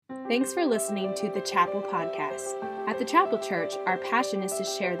Thanks for listening to the Chapel Podcast. At the Chapel Church, our passion is to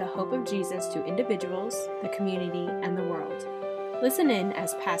share the hope of Jesus to individuals, the community, and the world. Listen in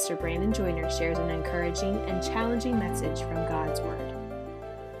as Pastor Brandon Joyner shares an encouraging and challenging message from God's Word.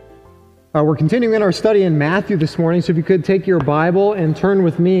 We're continuing in our study in Matthew this morning, so if you could take your Bible and turn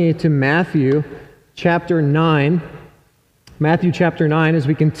with me to Matthew chapter 9. Matthew chapter 9 as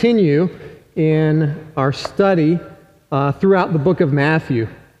we continue in our study throughout the book of Matthew.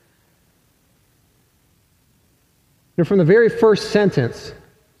 From the very first sentence,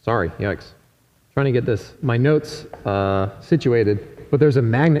 trying to get my notes situated, but there's a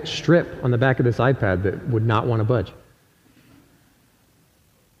magnet strip on the back of this iPad that would not want to budge.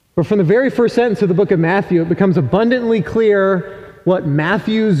 But from the very first sentence of the book of Matthew, it becomes abundantly clear what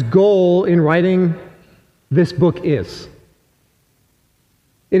Matthew's goal in writing this book is.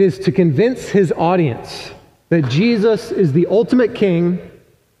 It is to convince his audience that Jesus is the ultimate king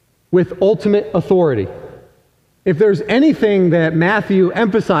with ultimate authority. If there's anything that Matthew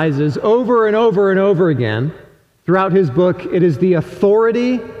emphasizes over and over and over again throughout his book, it is the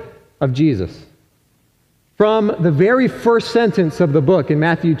authority of Jesus. From the very first sentence of the book in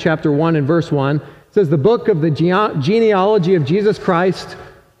Matthew chapter 1 and verse 1, it says, the book of the genealogy of Jesus Christ,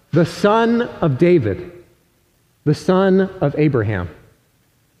 the son of David, the son of Abraham.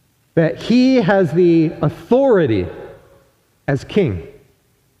 That he has the authority as king.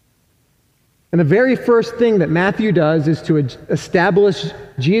 And the very first thing that Matthew does is to establish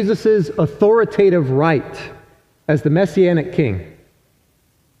Jesus' authoritative right as the Messianic king.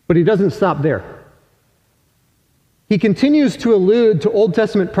 But he doesn't stop there. He continues to allude to Old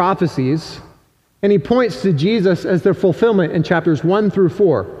Testament prophecies, and he points to Jesus as their fulfillment in chapters 1 through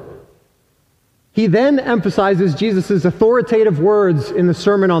 4. He then emphasizes Jesus' authoritative words in the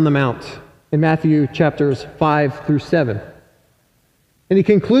Sermon on the Mount in Matthew chapters 5 through 7. And he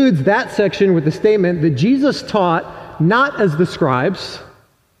concludes that section with the statement that Jesus taught not as the scribes,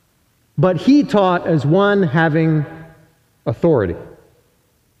 but he taught as one having authority.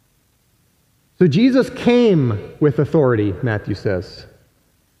 So Jesus came with authority, Matthew says.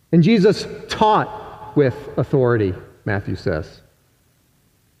 And Jesus taught with authority, Matthew says.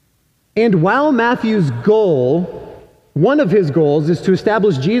 And while Matthew's goal, one of his goals, is to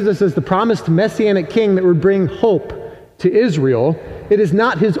establish Jesus as the promised Messianic king that would bring hope to Israel, it is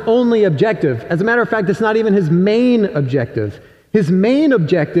not his only objective. As a matter of fact, it's not even his main objective. His main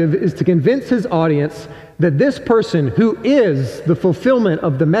objective is to convince his audience that this person, who is the fulfillment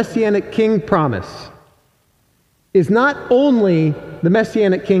of the Messianic king promise, is not only the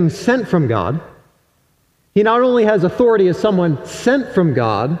Messianic king sent from God, he not only has authority as someone sent from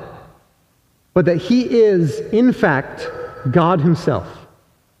God, but that he is, in fact, God himself.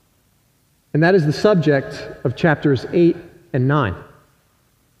 And that is the subject of chapters 8 and 9.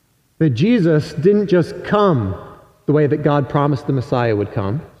 That Jesus didn't just come the way that God promised the Messiah would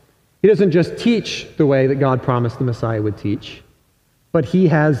come. He doesn't just teach the way that God promised the Messiah would teach, but he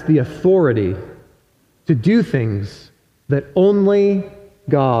has the authority to do things that only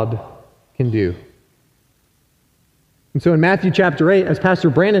God can do. And so in Matthew chapter 8, as Pastor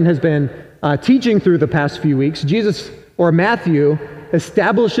Brandon has been teaching through the past few weeks, Matthew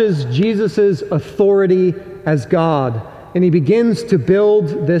establishes Jesus' authority as God, and he begins to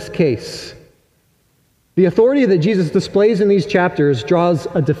build this case. The authority that Jesus displays in these chapters draws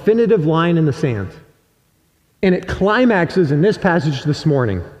a definitive line in the sand, and it climaxes in this passage this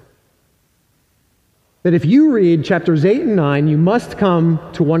morning. That if you read chapters 8 and 9, you must come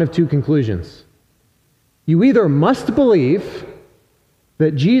to one of two conclusions. You either must believe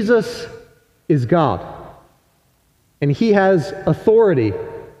that Jesus is God, and he has authority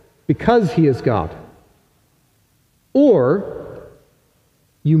because he is God. Or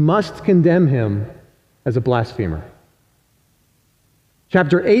you must condemn him as a blasphemer.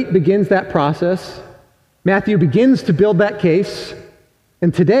 Chapter 8 begins that process. Matthew begins to build that case.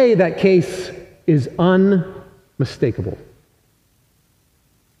 And today that case is unmistakable.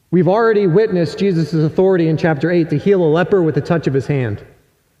 We've already witnessed Jesus' authority in chapter 8 to heal a leper with the touch of his hand,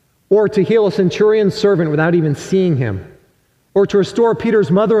 or to heal a centurion's servant without even seeing him, or to restore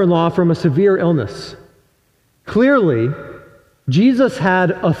Peter's mother-in-law from a severe illness. Clearly, Jesus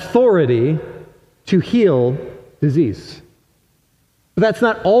had authority to heal disease. But that's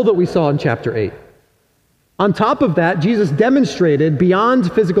not all that we saw in chapter 8. On top of that, Jesus demonstrated beyond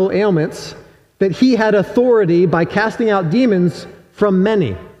physical ailments that he had authority by casting out demons from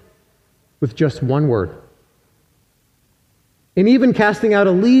many with just one word. And even casting out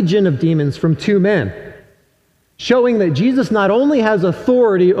a legion of demons from 2 men, showing that Jesus not only has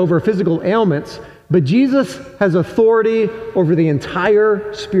authority over physical ailments, but Jesus has authority over the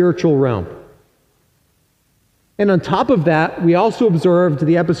entire spiritual realm. And on top of that, we also observed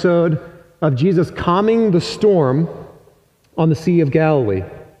the episode of Jesus calming the storm on the Sea of Galilee.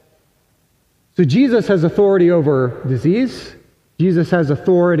 So Jesus has authority over disease. Jesus has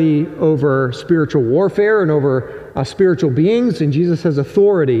authority over spiritual warfare and over spiritual beings. And Jesus has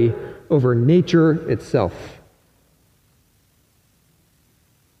authority over nature itself.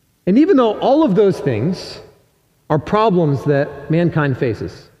 And even though all of those things are problems that mankind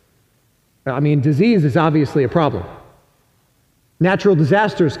faces, I mean, disease is obviously a problem. Natural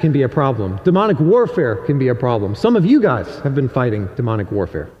disasters can be a problem. Demonic warfare can be a problem. Some of you guys have been fighting demonic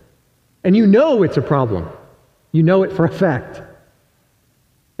warfare. And you know it's a problem. You know it for a fact.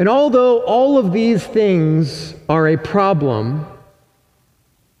 And although all of these things are a problem,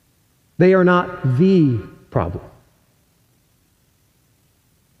 they are not the problem.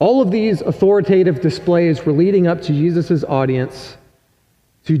 All of these authoritative displays were leading up to Jesus' audience,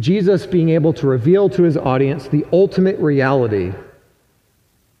 to Jesus being able to reveal to his audience the ultimate reality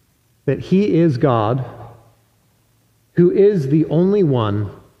that he is God, who is the only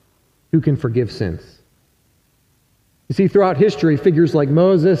one who can forgive sins. You see, throughout history, figures like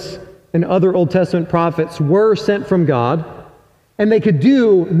Moses and other Old Testament prophets were sent from God, and they could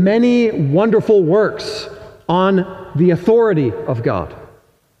do many wonderful works on the authority of God.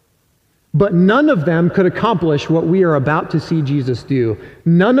 But none of them could accomplish what we are about to see Jesus do.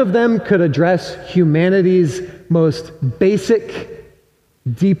 None of them could address humanity's most basic,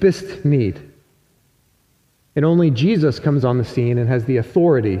 deepest need. And only Jesus comes on the scene and has the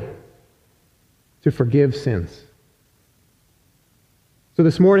authority to forgive sins. So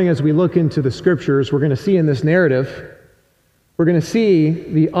this morning, as we look into the scriptures, we're going to see in this narrative, we're going to see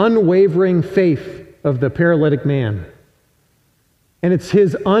the unwavering faith of the paralytic man. And it's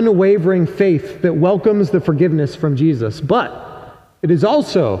his unwavering faith that welcomes the forgiveness from Jesus. But it is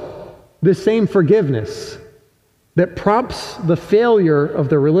also the same forgiveness that prompts the failure of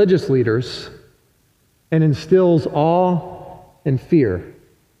the religious leaders and instills awe and fear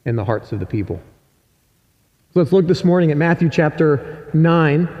in the hearts of the people. So let's look this morning at Matthew chapter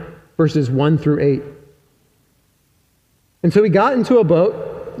 9, verses 1 through 8. And so he got into a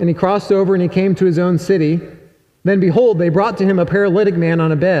boat, and he crossed over, and he came to his own city. Then behold, they brought to him a paralytic man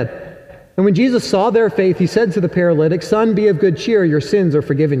on a bed. And when Jesus saw their faith, he said to the paralytic, "Son, be of good cheer, your sins are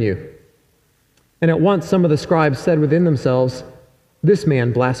forgiven you." And at once some of the scribes said within themselves, "This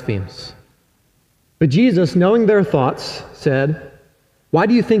man blasphemes." But Jesus, knowing their thoughts, said, "Why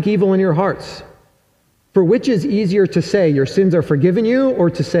do you think evil in your hearts? For which is easier to say, 'Your sins are forgiven you,' or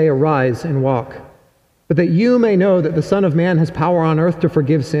to say, 'Arise and walk'? But that you may know that the Son of Man has power on earth to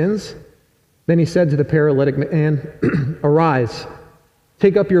forgive sins." Then he said to the paralytic man, "Arise,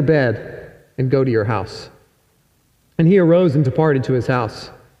 take up your bed, and go to your house." And he arose and departed to his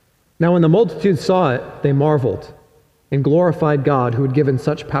house. Now when the multitude saw it, they marveled, and glorified God who had given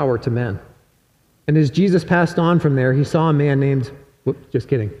such power to men. And as Jesus passed on from there, he saw a man named... just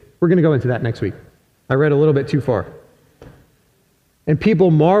kidding. We're going to go into that next week. I read a little bit too far. And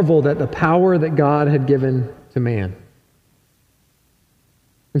people marveled at the power that God had given to man.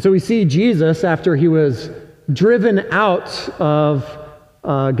 And so we see Jesus, after he was driven out of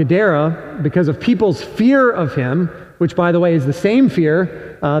Gadara because of people's fear of him, which, by the way, is the same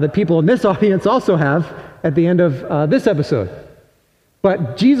fear that people in this audience also have at the end of this episode.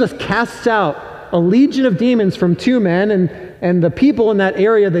 But Jesus casts out a legion of demons from two men, and the people in that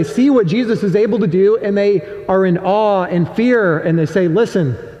area, they see what Jesus is able to do, and they are in awe and fear, and they say,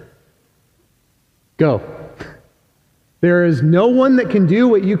 "Listen, go. There is no one that can do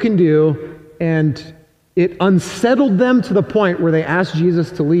what you can do," and it unsettled them to the point where they asked Jesus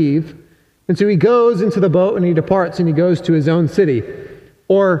to leave. And so he goes into the boat and he departs and he goes to his own city,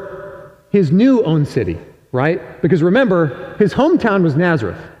 or his new own city, right? Because remember, his hometown was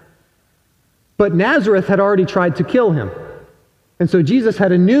Nazareth. But Nazareth had already tried to kill him. And so Jesus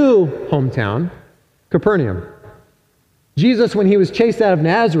had a new hometown, Capernaum. Jesus, when he was chased out of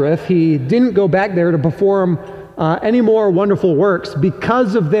Nazareth, he didn't go back there to perform any more wonderful works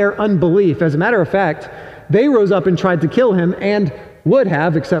because of their unbelief. As a matter of fact, they rose up and tried to kill him and would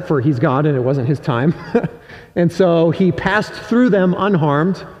have, except for he's God and it wasn't his time. And so he passed through them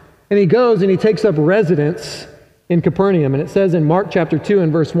unharmed, and he goes and he takes up residence in Capernaum. And it says in Mark chapter 2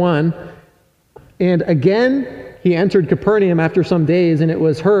 and verse 1, "And again he entered Capernaum after some days, and it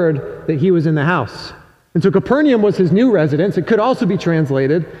was heard that he was in the house." And so Capernaum was his new residence. It could also be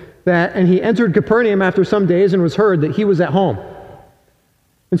translated that, "And he entered Capernaum after some days and was heard that he was at home."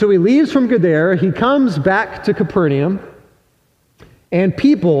 And so he leaves from Gadara, he comes back to Capernaum, and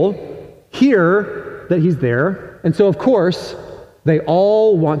people hear that he's there, and so, of course, they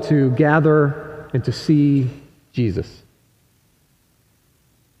all want to gather and to see Jesus.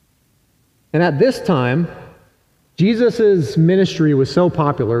 And at this time, Jesus' ministry was so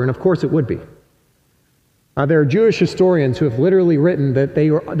popular, and of course it would be. There are Jewish historians who have literally written that they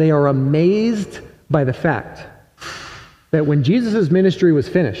are amazed by the fact that when Jesus' ministry was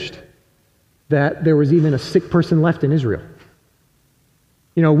finished, that there was even a sick person left in Israel.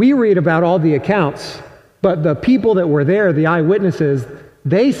 You know, we read about all the accounts, but the people that were there, the eyewitnesses,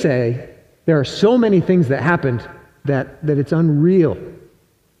 they say there are so many things that happened that it's unreal.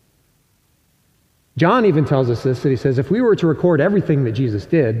 John even tells us this, that he says, if we were to record everything that Jesus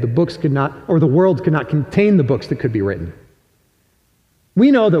did, the books could not, or the world could not contain the books that could be written. We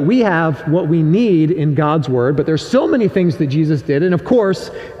know that we have what we need in God's word, but there's so many things that Jesus did, and of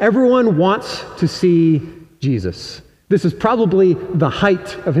course, everyone wants to see Jesus. This is probably the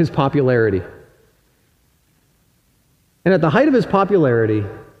height of his popularity. And at the height of his popularity,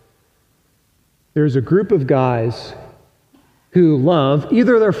 there's a group of guys who love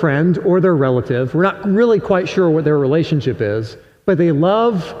either their friend or their relative. We're not really quite sure what their relationship is, but they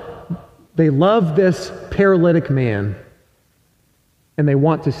love this paralytic man, and they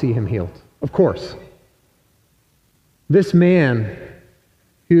want to see him healed. Of course. This man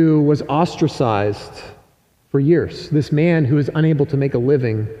who was ostracized for years, this man who was unable to make a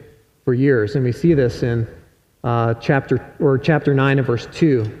living for years, and we see this in chapter 9 and verse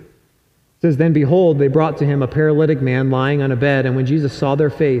 2. It says, then behold, they brought to him a paralytic man lying on a bed, and when Jesus saw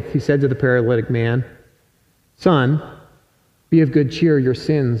their faith, he said to the paralytic man, son, be of good cheer, your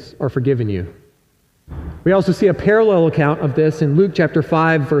sins are forgiven you. We also see a parallel account of this in Luke chapter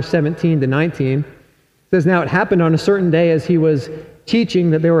 5, verse 17 to 19. It says, now it happened on a certain day as he was teaching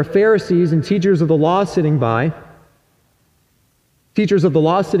that there were Pharisees and teachers of the law sitting by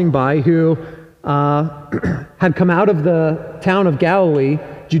who had come out of the town of Galilee,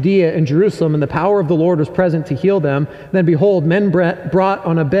 Judea and Jerusalem, and the power of the Lord was present to heal them. Then behold, men brought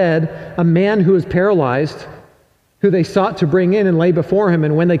on a bed a man who was paralyzed, who they sought to bring in and lay before him.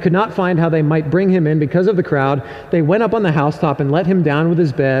 And when they could not find how they might bring him in because of the crowd, they went up on the housetop and let him down with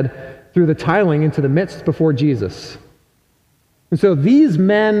his bed through the tiling into the midst before Jesus. And so these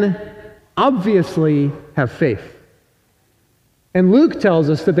men obviously have faith. And Luke tells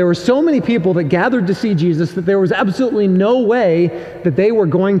us that there were so many people that gathered to see Jesus that there was absolutely no way that they were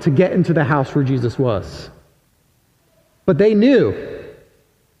going to get into the house where Jesus was. But they knew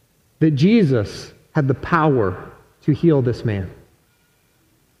that Jesus had the power to heal this man.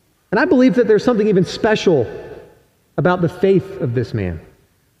 And I believe that there's something even special about the faith of this man.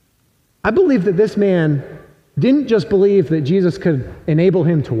 I believe that this man didn't just believe that Jesus could enable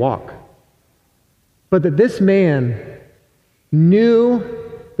him to walk, but that this man knew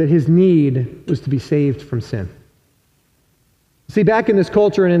that his need was to be saved from sin. See, back in this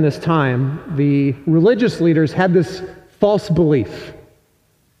culture and in this time, the religious leaders had this false belief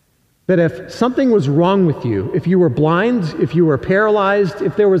that if something was wrong with you, if you were blind, if you were paralyzed,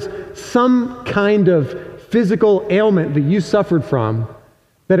 if there was some kind of physical ailment that you suffered from,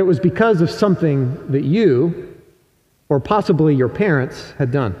 that it was because of something that you, or possibly your parents,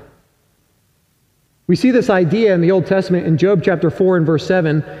 had done. We see this idea in the Old Testament in Job chapter 4 and verse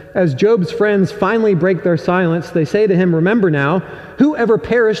 7. As Job's friends finally break their silence, they say to him, remember now, who ever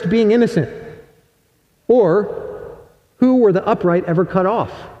perished being innocent? Or who were the upright ever cut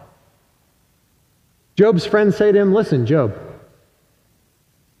off? Job's friends say to him, listen, Job,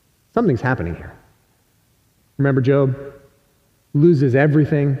 something's happening here. Remember, Job loses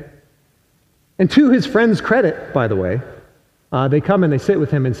everything. And to his friends' credit, by the way, they come and they sit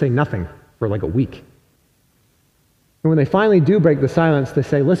with him and say nothing for like a week. And when they finally do break the silence, they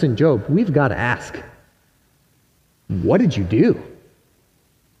say, listen, Job, we've got to ask, what did you do?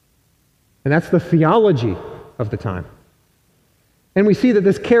 And that's the theology of the time. And we see that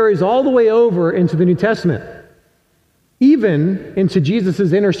this carries all the way over into the New Testament, even into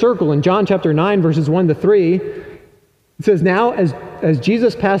Jesus' inner circle. In John chapter 9, verses 1 to 3, it says, now as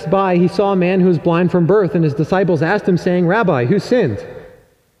Jesus passed by, he saw a man who was blind from birth, and his disciples asked him, saying, Rabbi, who sinned,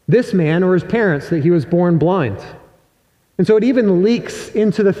 this man or his parents, that he was born blind? And so it even leaks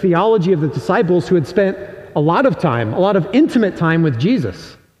into the theology of the disciples who had spent a lot of intimate time with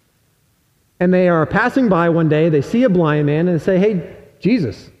Jesus. And they are passing by one day, they see a blind man, and they say, hey,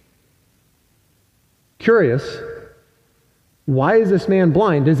 Jesus, curious, why is this man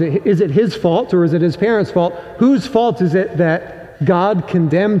blind? Is it his fault or is it his parents' fault? Whose fault is it that God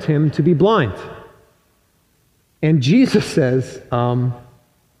condemned him to be blind? And Jesus says,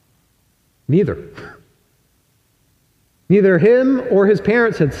 neither. Neither him or his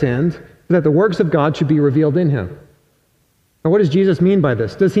parents had sinned, that the works of God should be revealed in him. Now, what does Jesus mean by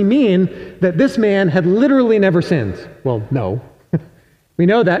this? Does he mean that this man had literally never sinned? Well, no. We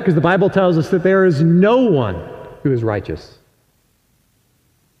know that because the Bible tells us that there is no one who is righteous.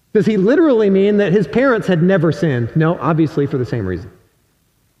 Does he literally mean that his parents had never sinned? No, obviously for the same reason.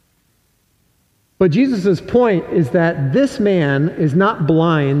 But Jesus' point is that this man is not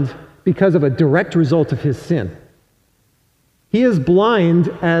blind because of a direct result of his sin. He is blind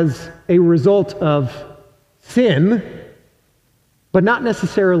as a result of sin, but not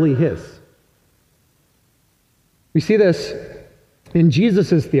necessarily his. We see this in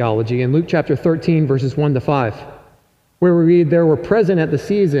Jesus' theology in Luke chapter 13, verses 1 to 5, where we read, "There were present at the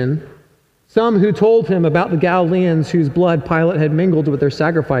season some who told him about the Galileans whose blood Pilate had mingled with their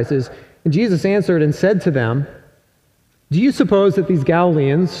sacrifices. And Jesus answered and said to them, 'Do you suppose that these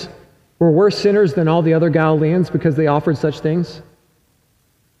Galileans were worse sinners than all the other Galileans because they offered such things?'"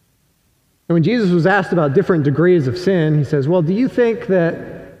 And when Jesus was asked about different degrees of sin, he says, "Well, do you think that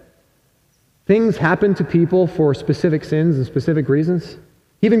things happen to people for specific sins and specific reasons?"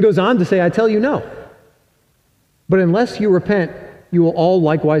 He even goes on to say, "I tell you no. But unless you repent, you will all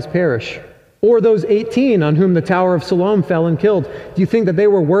likewise perish. Or those 18 on whom the Tower of Siloam fell and killed, do you think that they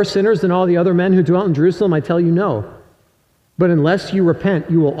were worse sinners than all the other men who dwelt in Jerusalem? I tell you no. But unless you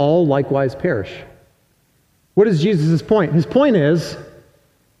repent, you will all likewise perish." What is Jesus' point? His point is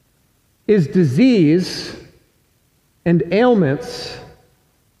disease and ailments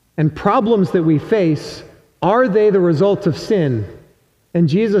and problems that we face, are they the result of sin? And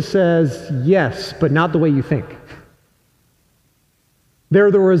Jesus says, yes, but not the way you think.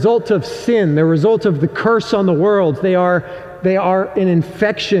 They're the result of sin. They're a result of the curse on the world. They are an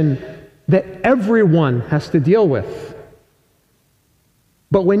infection that everyone has to deal with.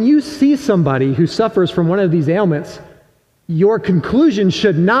 But when you see somebody who suffers from one of these ailments, your conclusion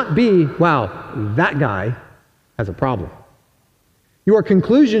should not be, wow, that guy has a problem. Your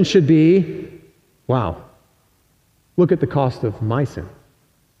conclusion should be, wow, look at the cost of my sin.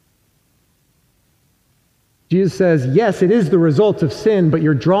 Jesus says, yes, it is the result of sin, but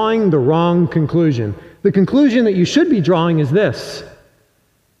you're drawing the wrong conclusion. The conclusion that you should be drawing is this: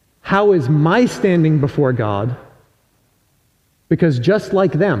 how is my standing before God? Because just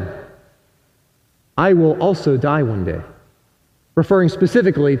like them, I will also die one day. Referring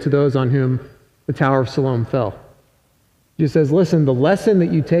specifically to those on whom the Tower of Siloam fell. Jesus says, listen, the lesson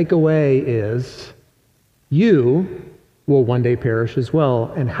that you take away is you will one day perish as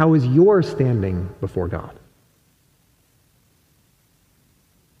well. And how is your standing before God?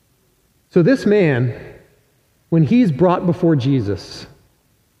 So this man, when he's brought before Jesus,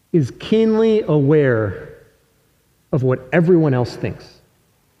 is keenly aware of what everyone else thinks.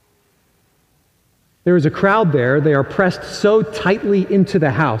 There is a crowd there. They are pressed so tightly into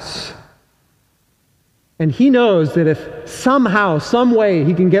the house. And he knows that if somehow, some way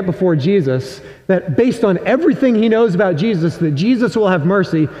he can get before Jesus, that based on everything he knows about Jesus, that Jesus will have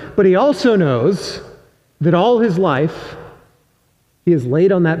mercy. But he also knows that all his life, he is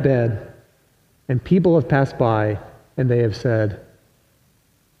laid on that bed, and people have passed by, and they have said,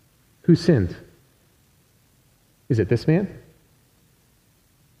 who sinned? Is it this man?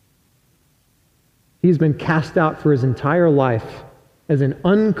 He's been cast out for his entire life as an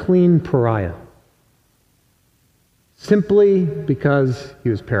unclean pariah, simply because he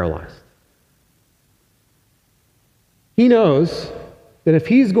was paralyzed. He knows that if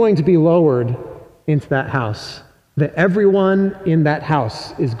he's going to be lowered into that house, that everyone in that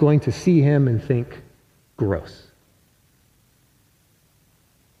house is going to see him and think, gross.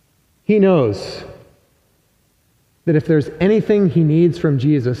 He knows that if there's anything he needs from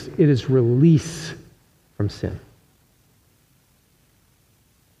Jesus, it is release from sin.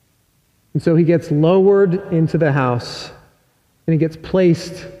 And so he gets lowered into the house and he gets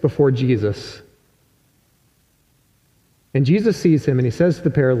placed before Jesus. And Jesus sees him and he says to the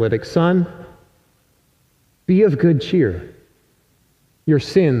paralytic, son, be of good cheer. Your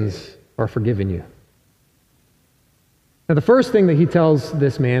sins are forgiven you. Now the first thing that he tells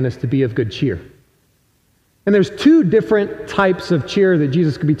this man is to be of good cheer. And there's two different types of cheer that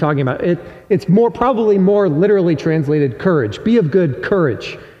Jesus could be talking about. It's probably more literally translated courage. Be of good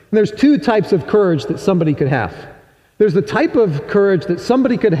courage. And there's two types of courage that somebody could have. There's the type of courage that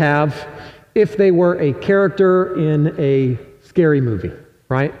somebody could have if they were a character in a scary movie,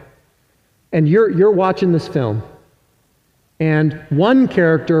 right? And you're watching this film, and one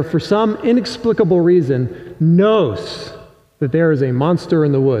character, for some inexplicable reason, knows that there is a monster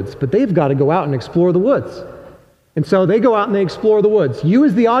in the woods, but they've got to go out and explore the woods. And so they go out and they explore the woods. You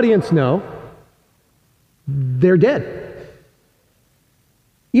as the audience know they're dead.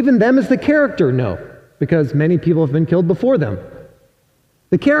 Even them as the character know, because many people have been killed before them.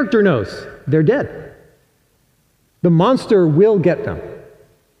 The character knows they're dead. The monster will get them.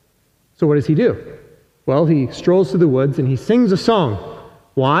 So what does he do? Well, he strolls through the woods and he sings a song.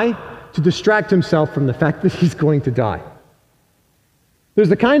 Why? To distract himself from the fact that he's going to die. There's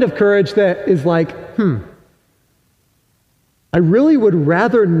the kind of courage that is like, I really would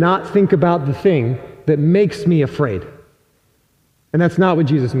rather not think about the thing that makes me afraid. And that's not what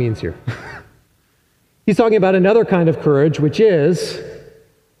Jesus means here. He's talking about another kind of courage, which is,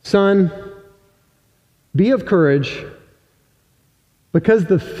 son, be of courage because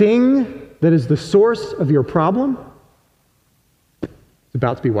the thing that is the source of your problem is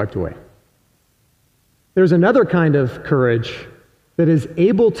about to be wiped away. There's another kind of courage that is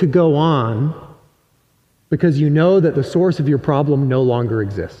able to go on because you know that the source of your problem no longer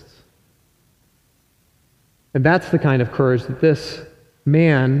exists. And that's the kind of courage that this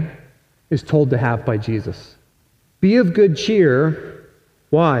man is told to have by Jesus. Be of good cheer.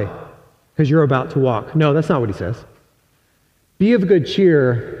 Why? Because you're about to walk. No, that's not what he says. Be of good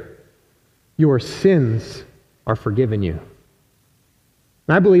cheer. Your sins are forgiven you.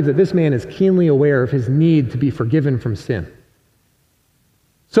 And I believe that this man is keenly aware of his need to be forgiven from sin.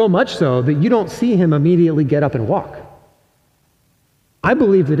 So much so that you don't see him immediately get up and walk. I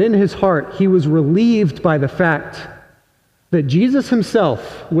believe that in his heart, he was relieved by the fact that Jesus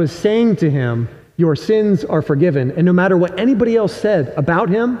himself was saying to him, your sins are forgiven. And no matter what anybody else said about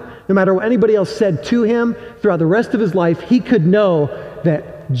him, no matter what anybody else said to him throughout the rest of his life, he could know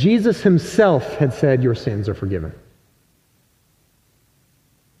that Jesus himself had said, your sins are forgiven.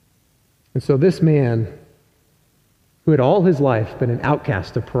 And so this man, who had all his life been an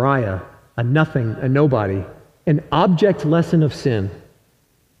outcast, a pariah, a nothing, a nobody, an object lesson of sin,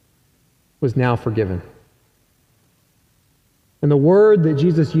 was now forgiven. And the word that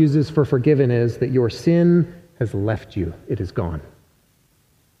Jesus uses for forgiven is that your sin has left you. It is gone.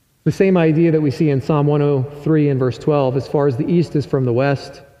 The same idea that we see in Psalm 103 and verse 12, as far as the east is from the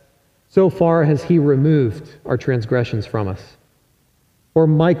west, so far has he removed our transgressions from us. Or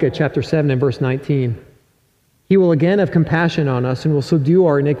Micah chapter 7 and verse 19, he will again have compassion on us and will subdue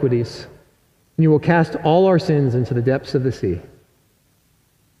our iniquities, and you will cast all our sins into the depths of the sea.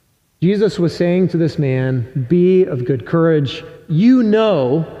 Jesus was saying to this man, be of good courage. You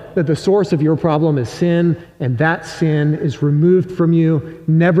know that the source of your problem is sin, and that sin is removed from you,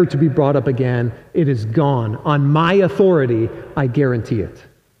 never to be brought up again. It is gone. On my authority, I guarantee it.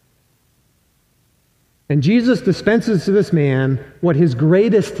 And Jesus dispenses to this man what his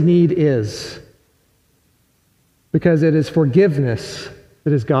greatest need is, because it is forgiveness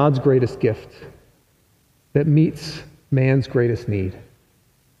that is God's greatest gift, that meets man's greatest need.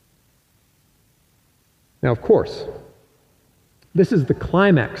 Now, of course, this is the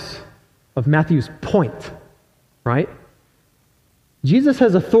climax of Matthew's point, right? Jesus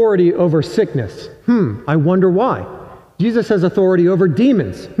has authority over sickness. I wonder why. Jesus has authority over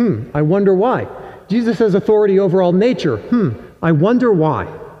demons. I wonder why. Jesus has authority over all nature. I wonder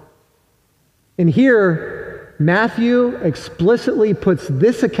why. And here, Matthew explicitly puts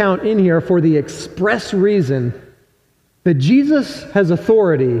this account in here for the express reason that Jesus has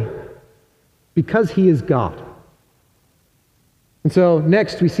authority because he is God. And so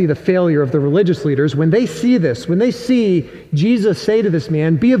next we see the failure of the religious leaders. When they see this, when they see Jesus say to this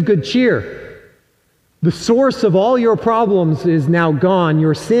man, be of good cheer. The source of all your problems is now gone.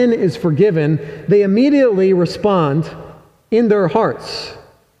 Your sin is forgiven. They immediately respond in their hearts.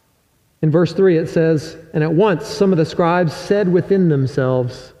 In verse 3 it says, and at once some of the scribes said within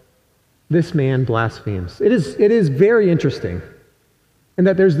themselves, this man blasphemes. It is very interesting. And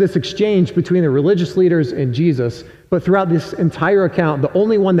that there's this exchange between the religious leaders and Jesus, but throughout this entire account, the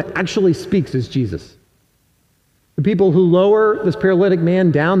only one that actually speaks is Jesus. The people who lower this paralytic man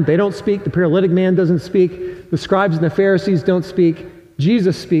down, they don't speak. The paralytic man doesn't speak. The scribes and the Pharisees don't speak.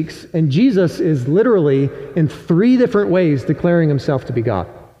 Jesus speaks, and Jesus is literally in 3 different ways declaring himself to be God.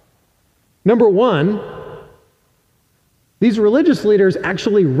 Number 1, these religious leaders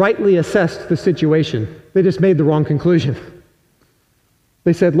actually rightly assessed the situation. They just made the wrong conclusion.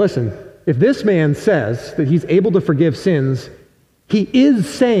 They said, listen, if this man says that he's able to forgive sins, he is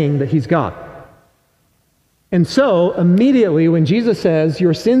saying that he's God. And so, immediately when Jesus says,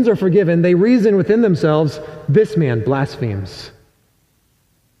 your sins are forgiven, they reason within themselves, this man blasphemes.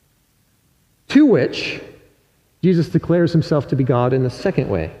 To which Jesus declares himself to be God in the second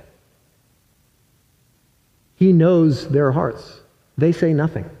way. He knows their hearts. They say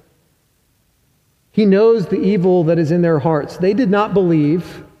nothing. He knows the evil that is in their hearts. They did not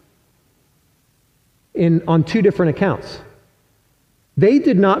believe on 2 different accounts. They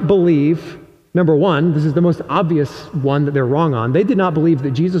did not believe, number one, this is the most obvious one that they're wrong on, they did not believe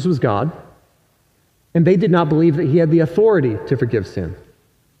that Jesus was God, and they did not believe that he had the authority to forgive sin,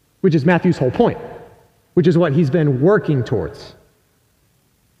 which is Matthew's whole point, which is what he's been working towards.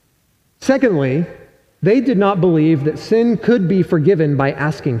 Secondly, they did not believe that sin could be forgiven by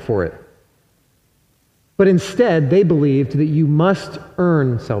asking for it. But instead, they believed that you must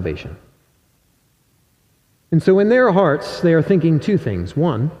earn salvation. And so in their hearts, they are thinking two things.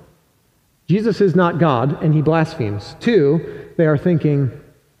 One, Jesus is not God, and he blasphemes. Two, they are thinking,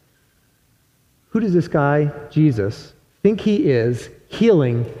 who does this guy, Jesus, think he is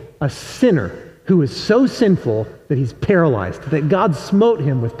healing a sinner who is so sinful that he's paralyzed, that God smote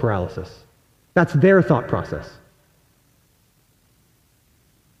him with paralysis? That's their thought process.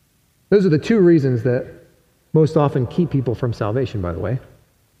 Those are the two reasons that most often keep people from salvation, by the way.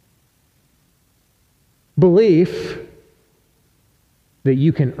 Belief that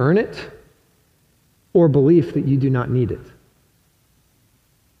you can earn it, or belief that you do not need it.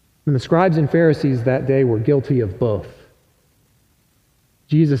 And the scribes and Pharisees that day were guilty of both.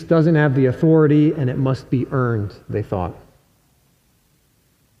 Jesus doesn't have the authority, and it must be earned, they thought.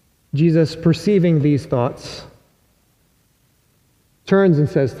 Jesus, perceiving these thoughts, turns and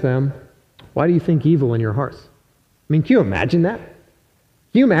says to them, why do you think evil in your hearts? I mean, can you imagine that?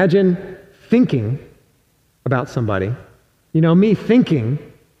 Can you imagine thinking about somebody? You know, me thinking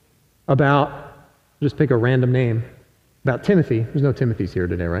about, just pick a random name, about Timothy. There's no Timothys here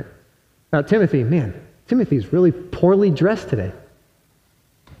today, right? About Timothy. Man, Timothy's really poorly dressed today.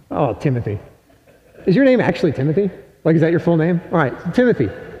 Oh, Timothy. Is your name actually Timothy? Like, is that your full name? All right, Timothy.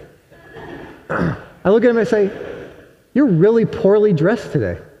 I look at him and I say, you're really poorly dressed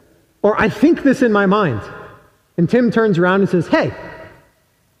today. Or I think this in my mind. And Tim turns around and says, hey,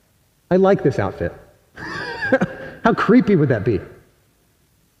 I like this outfit. How creepy would that be?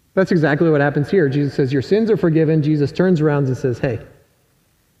 That's exactly what happens here. Jesus says, your sins are forgiven. Jesus turns around and says, hey,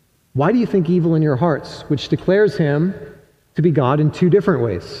 why do you think evil in your hearts? Which declares him to be God in two different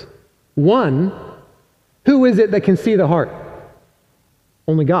ways. One, who is it that can see the heart?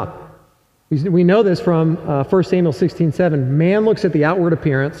 Only God. We know this from 1 Samuel 16:7. Man looks at the outward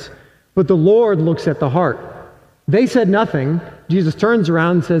appearance, but the Lord looks at the heart. They said nothing. Jesus turns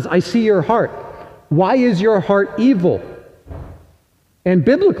around and says, I see your heart. Why is your heart evil? And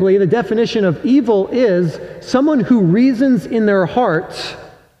biblically, the definition of evil is someone who reasons in their heart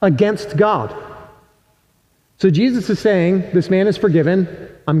against God. So Jesus is saying, this man is forgiven,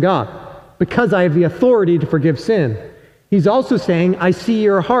 I'm God, because I have the authority to forgive sin. He's also saying, I see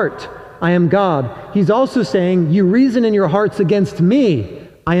your heart, I am God. He's also saying, you reason in your hearts against me,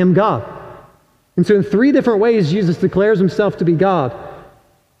 I am God. And so in three different ways, Jesus declares himself to be God.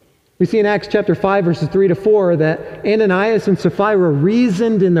 We see in Acts chapter 5, verses 3-4, that Ananias and Sapphira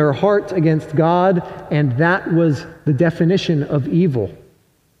reasoned in their heart against God, and that was the definition of evil.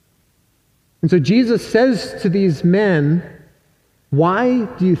 And so Jesus says to these men, why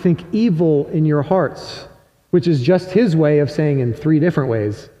do you think evil in your hearts? Which is just his way of saying in three different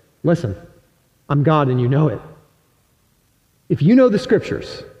ways, listen, I'm God and you know it. If you know the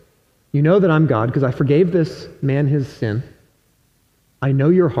scriptures, you know that I'm God because I forgave this man his sin. I know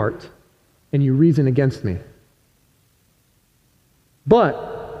your heart, and you reason against me.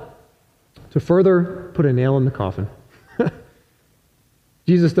 But to further put a nail in the coffin,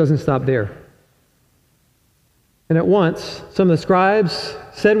 Jesus doesn't stop there. And at once, some of the scribes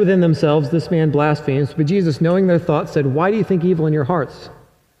said within themselves, this man blasphemes. But Jesus, knowing their thoughts, said, why do you think evil in your hearts?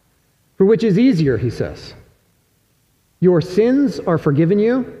 For which is easier, he says. Your sins are forgiven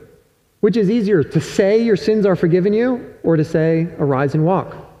you. Which is easier, to say your sins are forgiven you, or to say, arise and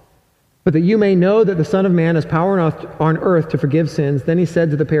walk? But that you may know that the Son of Man has power on earth to forgive sins. Then he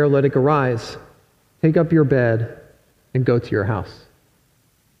said to the paralytic, arise, take up your bed, and go to your house.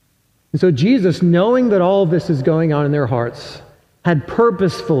 And so Jesus, knowing that all of this is going on in their hearts, had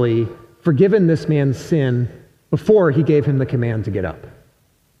purposefully forgiven this man's sin before he gave him the command to get up.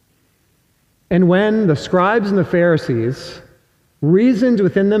 And when the scribes and the Pharisees reasoned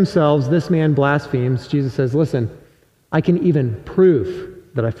within themselves, this man blasphemes, Jesus says, listen, I can even prove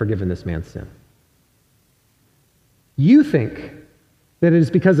that I've forgiven this man's sin. You think that it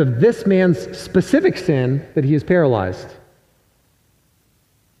is because of this man's specific sin that he is paralyzed.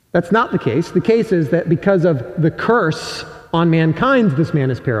 That's not the case. The case is that because of the curse on mankind, this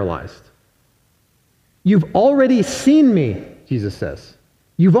man is paralyzed. You've already seen me, Jesus says.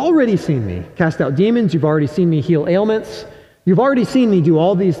 You've already seen me cast out demons. You've already seen me heal ailments. You've already seen me do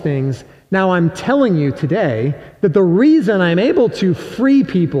all these things. Now I'm telling you today that the reason I'm able to free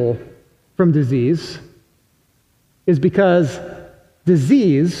people from disease is because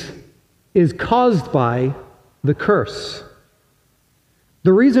disease is caused by the curse.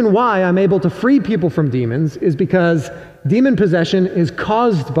 The reason why I'm able to free people from demons is because demon possession is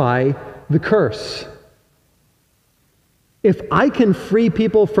caused by the curse. If I can free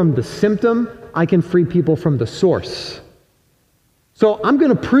people from the symptom, I can free people from the source. So I'm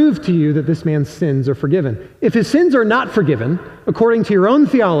going to prove to you that this man's sins are forgiven. If his sins are not forgiven, according to your own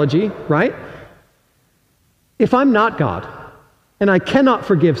theology, right? If I'm not God, and I cannot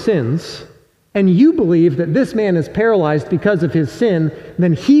forgive sins, and you believe that this man is paralyzed because of his sin,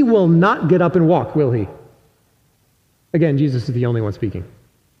 then he will not get up and walk, will he? Again, Jesus is the only one speaking.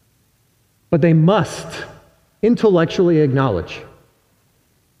 But they must intellectually acknowledge,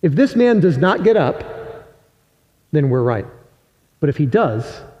 if this man does not get up, then we're right. But if he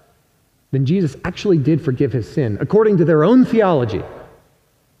does, then Jesus actually did forgive his sin. According to their own theology,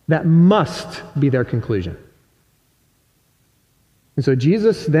 that must be their conclusion. And so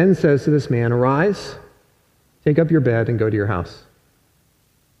Jesus then says to this man, "Arise, take up your bed, and go to your house."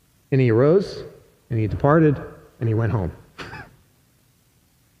 And he arose, and he departed, and he went home.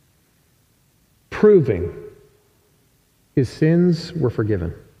 Proving his sins were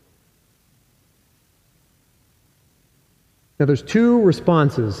forgiven. Now there's two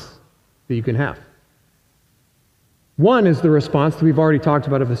responses that you can have. One is the response that we've already talked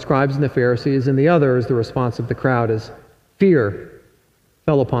about of the scribes and the Pharisees, and the other is the response of the crowd as fear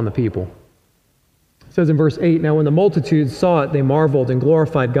fell upon the people. It says in verse 8, "Now when the multitudes saw it, they marveled and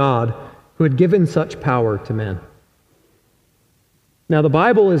glorified God, who had given such power to men." Now the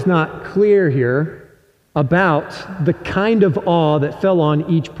Bible is not clear here about the kind of awe that fell on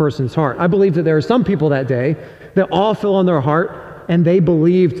each person's heart. I believe that there are some people that day that awe fell on their heart, and they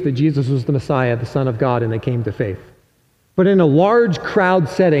believed that Jesus was the Messiah, the Son of God, and they came to faith. But in a large crowd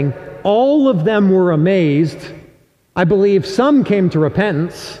setting, all of them were amazed. I believe some came to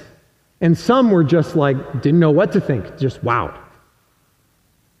repentance, and some were just like, didn't know what to think, just wowed.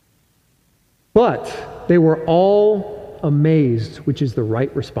 But they were all amazed, which is the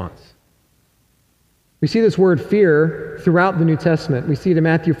right response. We see this word fear throughout the New Testament. We see it in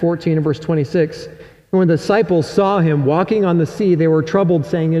Matthew 14 and verse 26. "And when the disciples saw him walking on the sea, they were troubled,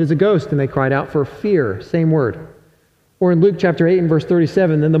 saying, 'It is a ghost,' and they cried out for fear." Same word. Or in Luke chapter 8 and verse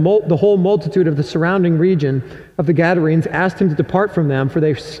 37, "Then the whole multitude of the surrounding region of the Gadarenes asked him to depart from them, for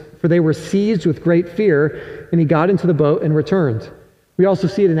they were seized with great fear, and he got into the boat and returned." We also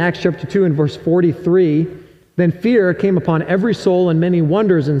see it in Acts chapter 2 and verse 43. "Then fear came upon every soul, and many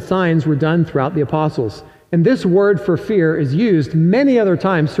wonders and signs were done throughout the apostles." And this word for fear is used many other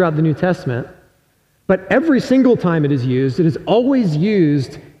times throughout the New Testament, but every single time it is always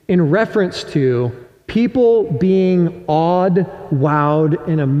used in reference to people being awed, wowed,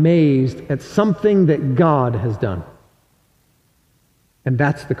 and amazed at something that God has done. And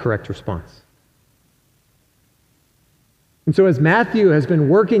that's the correct response. And so as Matthew has been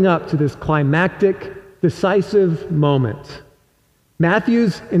working up to this climactic, decisive moment,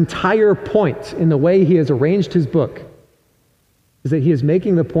 Matthew's entire point in the way he has arranged his book is that he is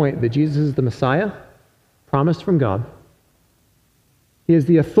making the point that Jesus is the Messiah, promised from God. He is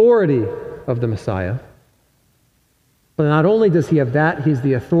the authority of the Messiah. But not only does he have that, he's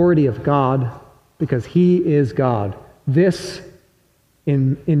the authority of God because he is God. This,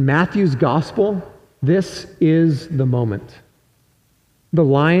 in Matthew's gospel, this is the moment. The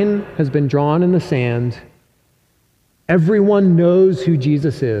line has been drawn in the sand. Everyone knows who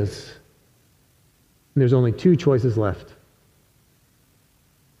Jesus is. And there's only two choices left.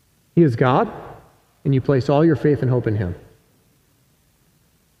 He is God, and you place all your faith and hope in him.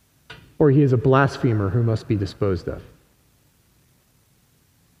 Or he is a blasphemer who must be disposed of.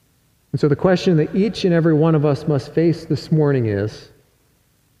 And so the question that each and every one of us must face this morning is,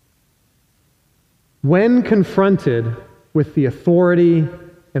 when confronted with the authority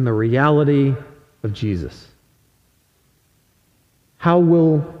and the reality of Jesus, how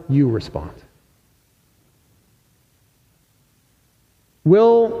will you respond?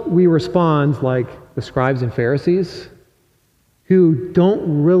 Will we respond like the scribes and Pharisees who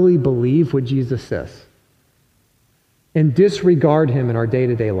don't really believe what Jesus says and disregard him in our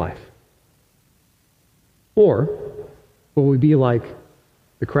day-to-day life? Or will we be like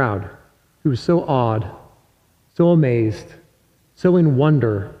the crowd who is so awed, so amazed, so in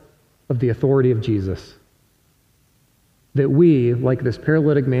wonder of the authority of Jesus, that we, like this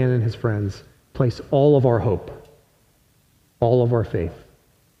paralytic man and his friends, place all of our hope, all of our faith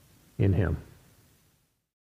in him?